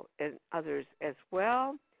will, and others as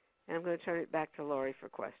well. And I'm going to turn it back to Lori for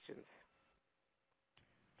questions.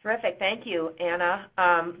 Terrific. Thank you, Anna.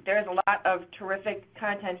 There's a lot of terrific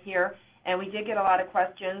content here, and we did get a lot of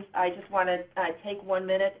questions. I just want to take 1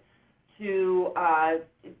 minute to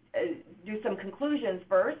do some conclusions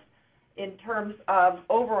first in terms of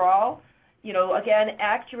overall. You know, again,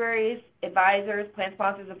 actuaries, advisors, plan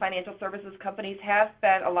sponsors, and financial services companies have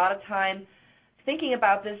spent a lot of time thinking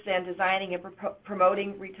about this and designing and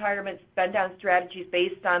promoting retirement spend-down strategies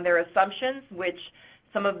based on their assumptions, which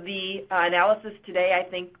some of the analysis today, I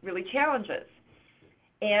think, really challenges.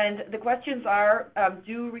 And the questions are,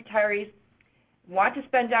 do retirees want to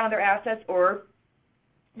spend down their assets, or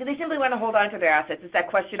do they simply want to hold on to their assets? It's that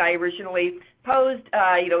question I originally posed.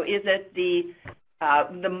 You know, is it the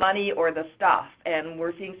the money or the stuff, and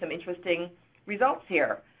we're seeing some interesting results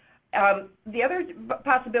here. The other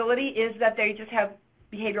possibility is that they just have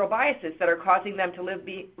behavioral biases that are causing them to live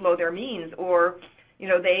below their means, or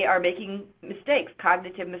they are making mistakes,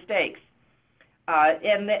 cognitive mistakes.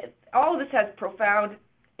 All of this has profound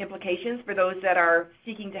implications for those that are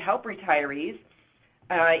seeking to help retirees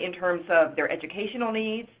in terms of their educational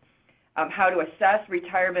needs, how to assess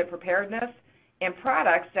retirement preparedness, and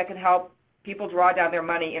products that can help people draw down their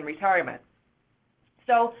money in retirement.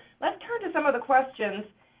 So let's turn to some of the questions.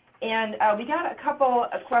 And we got a couple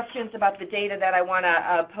of questions about the data that I want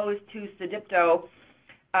to pose to Sudipto.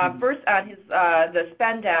 First, on his the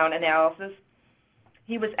spend down analysis,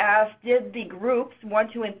 he was asked, did the groups 1,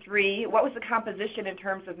 2, and 3, what was the composition in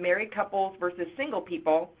terms of married couples versus single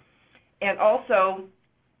people? And also,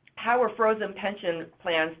 how were frozen pension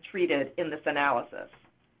plans treated in this analysis?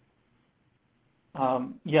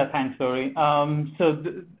 Yeah, thanks, Lori.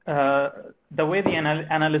 The way the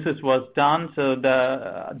analysis was done, so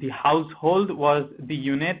the household was the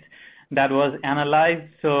unit that was analyzed.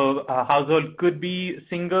 So a household could be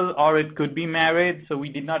single or it could be married. So we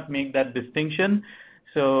did not make that distinction.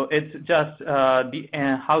 So it's just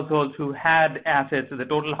the households who had assets, the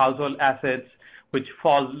total household assets, which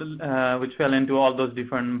fell into all those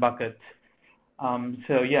different buckets.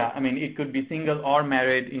 So yeah, I mean, it could be single or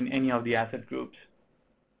married in any of the asset groups.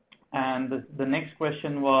 And the next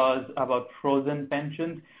question was about frozen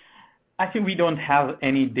pensions. Actually, we don't have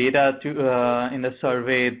any data in the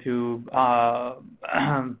survey to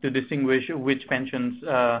distinguish which pensions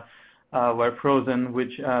were frozen,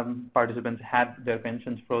 which participants had their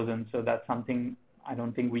pensions frozen. So that's something I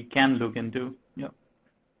don't think we can look into. Yeah.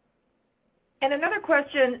 And another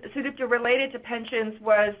question, Sudipto, related to pensions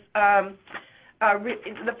was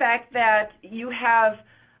the fact that you have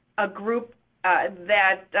a group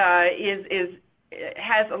that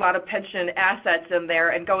has a lot of pension assets in there,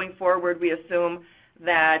 and going forward we assume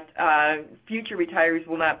that future retirees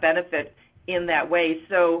will not benefit in that way.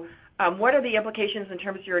 So what are the implications in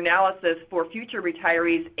terms of your analysis for future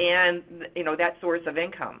retirees and that source of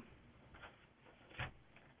income?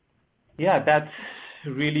 Yeah, that's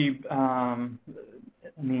really a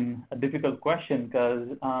difficult question,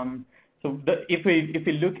 because if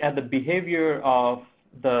we look at the behavior of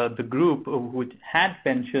the group which had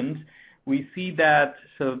pensions, we see that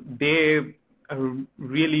they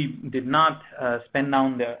really did not spend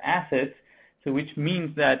down their assets. So which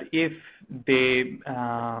means that if they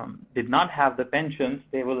did not have the pensions,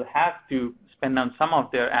 they will have to spend down some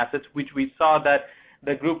of their assets, which we saw that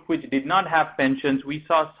the group which did not have pensions, we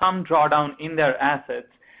saw some drawdown in their assets.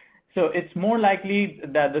 So it's more likely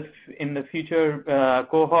that in the future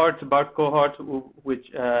cohorts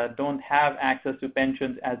which don't have access to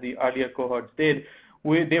pensions as the earlier cohorts did,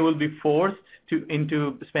 they will be forced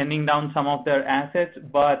into spending down some of their assets.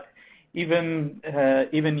 But even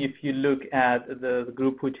if you look at the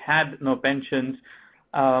group which had no pensions,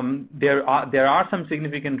 there are some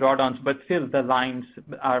significant drawdowns, but still the lines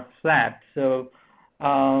are flat. So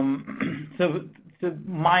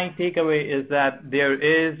my takeaway is that there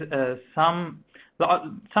is some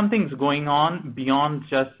things going on beyond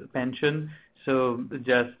just pension. So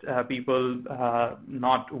just people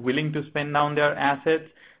not willing to spend down their assets,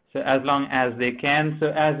 so as long as they can.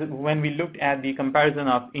 So when we looked at the comparison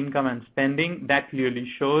of income and spending, that clearly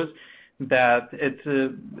shows that it's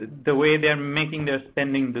the way they're making their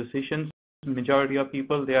spending decisions. Majority of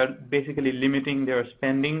people, they are basically limiting their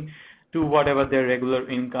spending to whatever their regular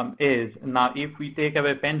income is. Now, if we take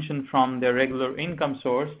away pension from their regular income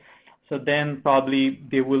source, so then probably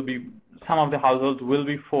some of the households will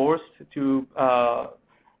be forced to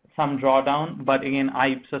some drawdown. But again,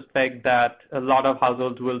 I suspect that a lot of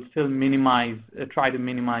households will still try to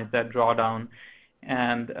minimize that drawdown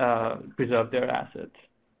and preserve their assets.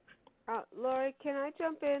 Lori, can I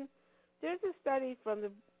jump in? There's a study from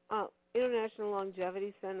the International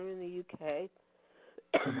Longevity Center in the UK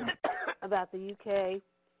about the UK,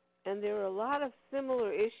 and there are a lot of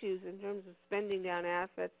similar issues in terms of spending down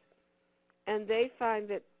assets, and they find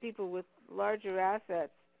that people with larger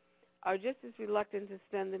assets are just as reluctant to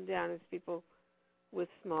spend them down as people with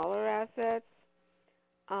smaller assets.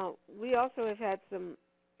 We also have had some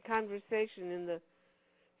conversation in the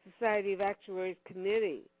Society of Actuaries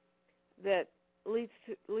Committee that leads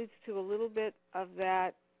to a little bit of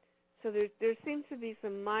that. So there seems to be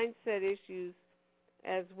some mindset issues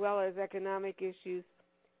as well as economic issues.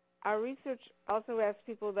 Our research also asks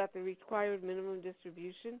people about the required minimum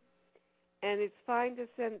distribution, and it's fine to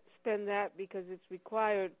spend that because it's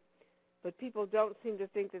required, but people don't seem to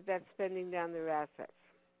think that that's spending down their assets.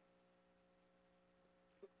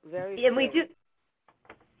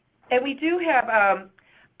 And we do have,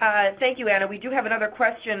 thank you, Anna. We do have another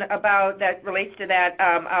question about that relates to that.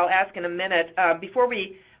 I'll ask in a minute. Before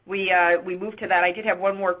we move to that, I did have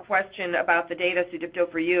one more question about the data, Sudipto,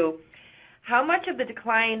 for you. How much of the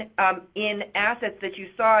decline in assets that you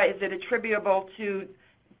saw is it attributable to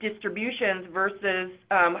distributions versus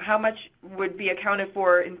how much would be accounted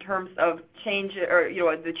for in terms of change,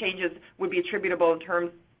 or the changes would be attributable in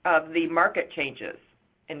terms of the market changes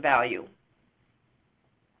in value?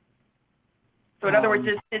 So in other words,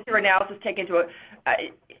 does your analysis take into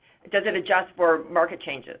does it adjust for market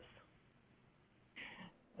changes?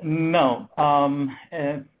 No.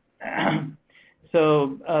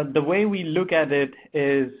 So the way we look at it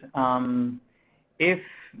is if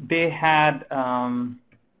they had, I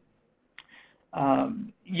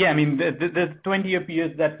mean, the 20-year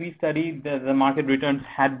periods that we studied, the market returns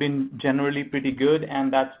had been generally pretty good,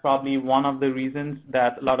 and that's probably one of the reasons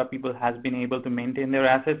that a lot of people has been able to maintain their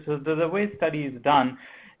assets. So the way study is done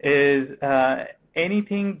is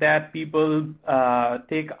anything that people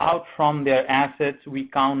take out from their assets, we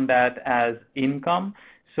count that as income.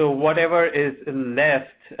 So whatever is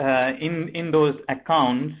left in those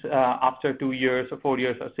accounts after 2 years or 4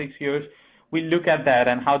 years or 6 years, we look at that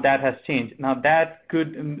and how that has changed. Now that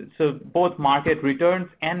could, so both market returns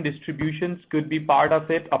and distributions could be part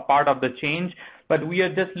of it, a part of the change, but we are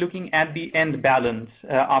just looking at the end balance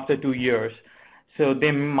after 2 years. So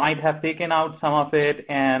they might have taken out some of it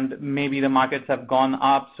and maybe the markets have gone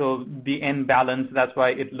up, so the end balance, that's why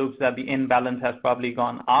it looks that the end balance has probably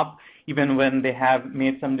gone up even when they have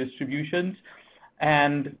made some distributions.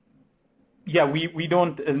 And yeah, we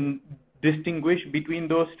don't distinguish between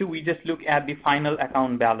those two. We just look at the final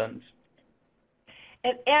account balance.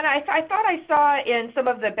 And I thought I saw in some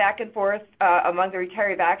of the back and forth among the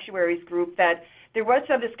Society of Actuaries group that there was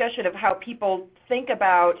some discussion of how people think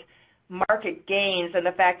about market gains and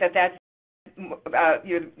the fact that that's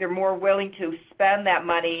they're more willing to spend that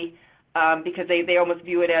money because they almost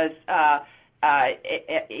view it as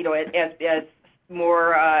as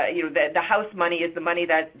more the house money is the money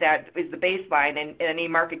that is the baseline, and any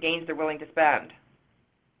market gains they're willing to spend.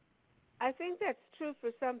 I think that's true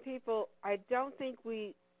for some people. I don't think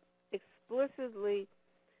we explicitly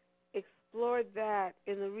explored that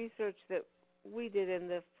in the research that we did in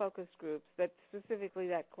the focus groups, that specifically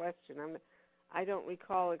that question. I don't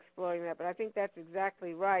recall exploring that, but I think that's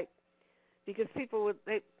exactly right, because people would,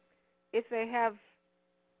 if they have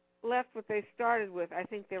left what they started with, I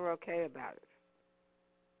think they're okay about it.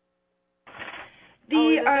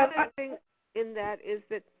 Another thing in that is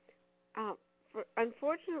that,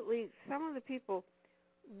 unfortunately, some of the people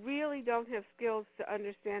really don't have skills to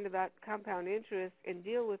understand about compound interest and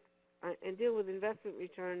deal with investment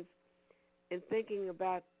returns and thinking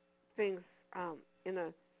about things in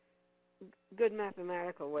a good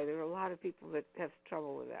mathematical way. There are a lot of people that have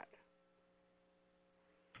trouble with that.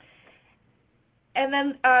 And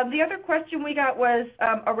then the other question we got was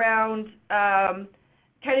around kind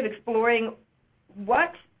of exploring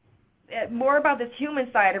what more about this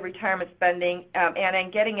human side of retirement spending,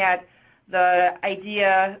 and getting at the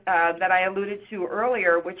idea that I alluded to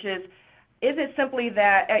earlier, which is it simply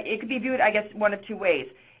that it could be viewed, I guess, one of two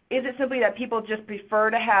ways. Is it simply that people just prefer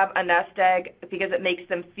to have a nest egg because it makes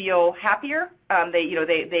them feel happier?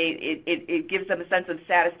 It gives them a sense of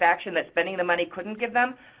satisfaction that spending the money couldn't give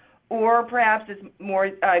them? Or perhaps it's more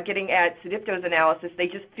getting at Sudipto's analysis, they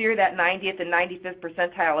just fear that 90th and 95th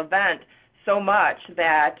percentile event so much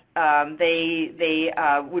that they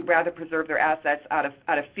would rather preserve their assets out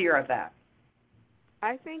of fear of that.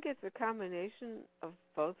 I think it's a combination of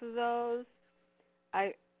both of those.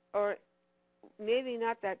 Or maybe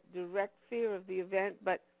not that direct fear of the event,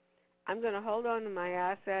 but I'm going to hold on to my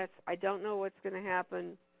assets. I don't know what's going to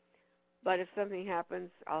happen, but if something happens,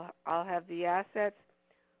 I'll have the assets.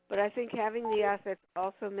 But I think having the assets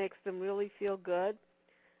also makes them really feel good.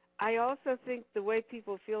 I also think the way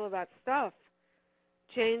people feel about stuff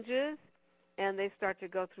changes, and they start to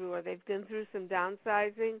go through, or they've been through some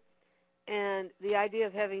downsizing, and the idea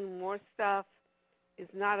of having more stuff is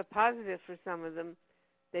not a positive for some of them.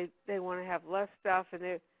 They want to have less stuff,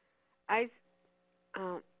 and I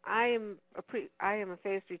am a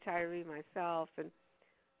phased retiree myself, and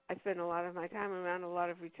I spend a lot of my time around a lot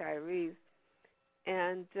of retirees,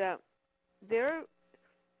 and they're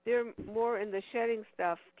more in the shedding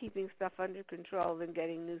stuff, keeping stuff under control than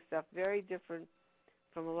getting new stuff. Very different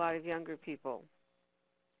from a lot of younger people.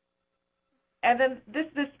 And then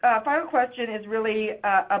this final question is really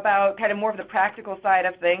about kind of more of the practical side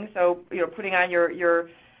of things. So, putting on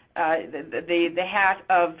the hat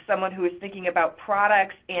of someone who is thinking about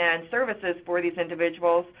products and services for these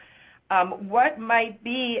individuals. what might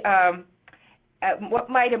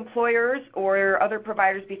employers or other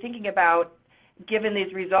providers be thinking about given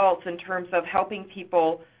these results in terms of helping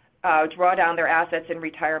people draw down their assets in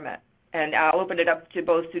retirement? And I'll open it up to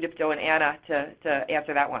both Sudipto and Anna to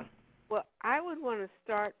answer that one. Well, I would want to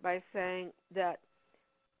start by saying that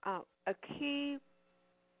a key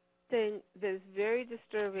thing that is very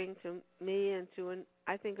disturbing to me and to,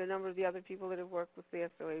 I think, a number of the other people that have worked with the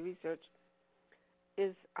SOA research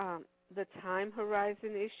is the time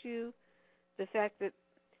horizon issue, the fact that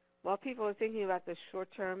while people are thinking about the short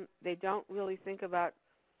term, they don't really think about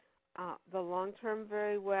the long term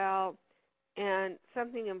very well. And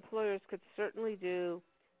something employers could certainly do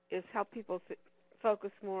is help people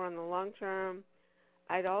focus more on the long term.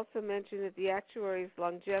 I'd also mention that the Actuaries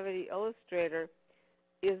Longevity Illustrator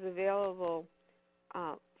is available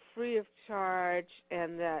free of charge,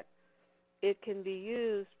 and that it can be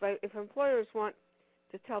used by, if employers want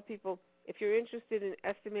to tell people, if you're interested in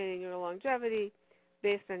estimating your longevity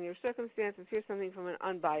based on your circumstances, here's something from an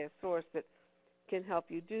unbiased source that can help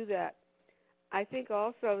you do that. I think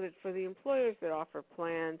also that for the employers that offer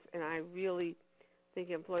plans, and I really think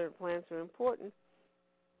employer plans are important,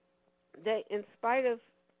 they, in spite of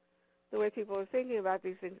the way people are thinking about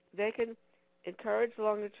these things, they can encourage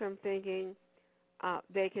longer-term thinking.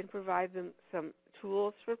 They can provide them some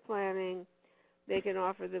tools for planning. They can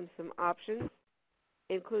offer them some options,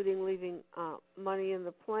 including leaving money in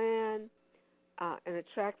the plan, and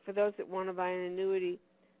attract, for those that want to buy an annuity,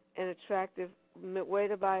 an attractive way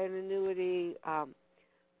to buy an annuity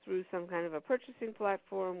through some kind of a purchasing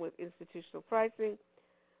platform with institutional pricing.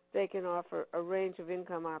 They can offer a range of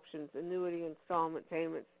income options, annuity, installment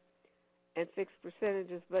payments, and fixed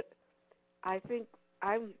percentages. But I think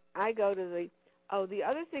I go to the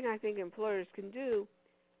other thing I think employers can do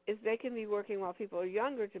is they can be working while people are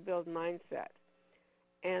younger to build mindset.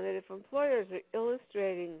 And that if employers are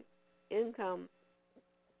illustrating income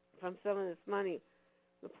from some of this money,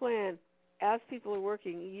 the plan, as people are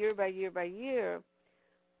working year by year by year,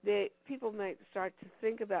 people might start to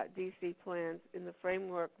think about DC plans in the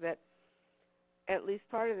framework that at least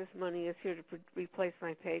part of this money is here to replace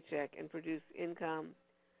my paycheck and produce income.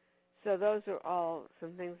 So those are all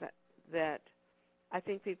some things that I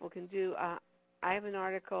think people can do. I have an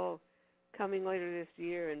article coming later this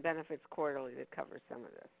year in Benefits Quarterly that covers some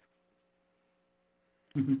of this.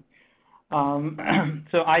 Mm-hmm.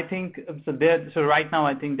 So I think so right now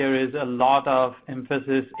I think there is a lot of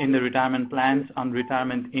emphasis in the retirement plans on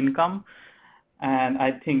retirement income, and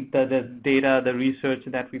I think that the data, the research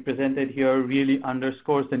that we presented here really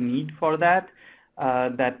underscores the need for that.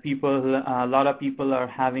 That a lot of people are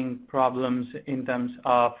having problems in terms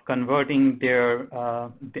of converting their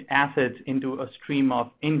the assets into a stream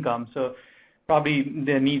of income. So probably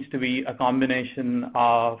there needs to be a combination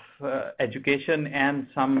of education and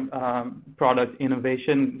some product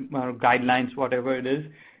innovation or guidelines, whatever it is.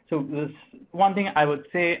 So this one thing I would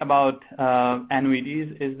say about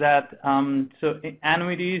annuities is that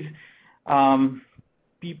annuities,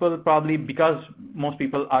 people probably, because most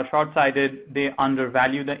people are short-sighted, they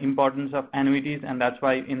undervalue the importance of annuities, and that's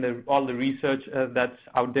why in all the research that's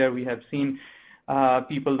out there we have seen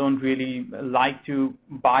people don't really like to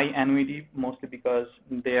buy annuity, mostly because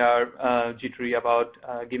they are jittery about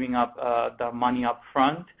giving up the money up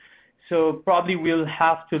front. So probably we'll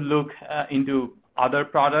have to look into other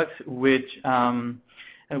products which can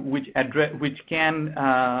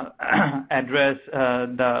address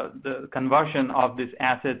the conversion of these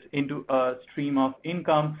assets into a stream of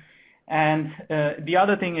income. And the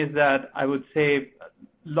other thing is that I would say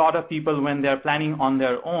a lot of people, when they're planning on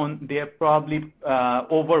their own, they probably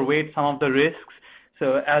overweight some of the risks.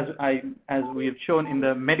 So as we have shown in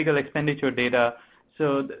the medical expenditure data,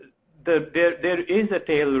 so there is a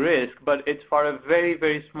tail risk, but it's for a very,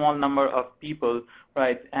 very small number of people,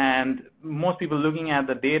 right? And most people looking at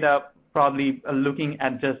the data probably are looking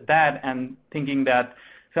at just that and thinking that,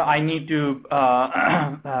 so I need to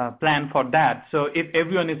plan for that. So if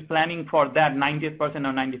everyone is planning for that 90th percent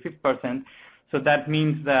or 95th percent, so that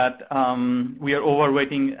means that we are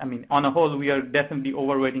overweighting, I mean, on a whole, we are definitely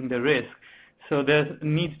overweighting the risk. So there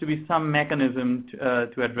needs to be some mechanism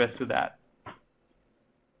to address to that.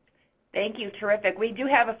 Thank you. Terrific. We do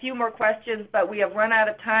have a few more questions, but we have run out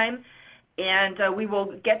of time, and we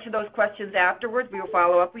will get to those questions afterwards. We will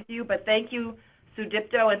follow up with you, but thank you,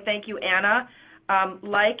 Sudipto, and thank you, Anna.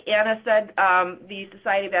 Like Anna said, the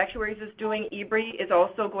Society of Actuaries is doing, EBRI is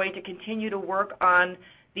also going to continue to work on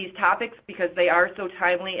these topics because they are so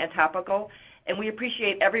timely and topical, and we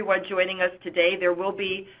appreciate everyone joining us today. There will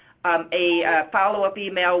be a follow-up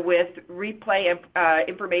email with replay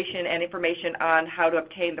information and information on how to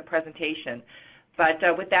obtain the presentation.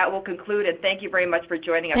 But with that, we'll conclude, and thank you very much for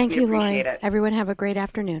joining us. Thank you, We appreciate Lori. it. Everyone have a great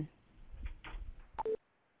afternoon.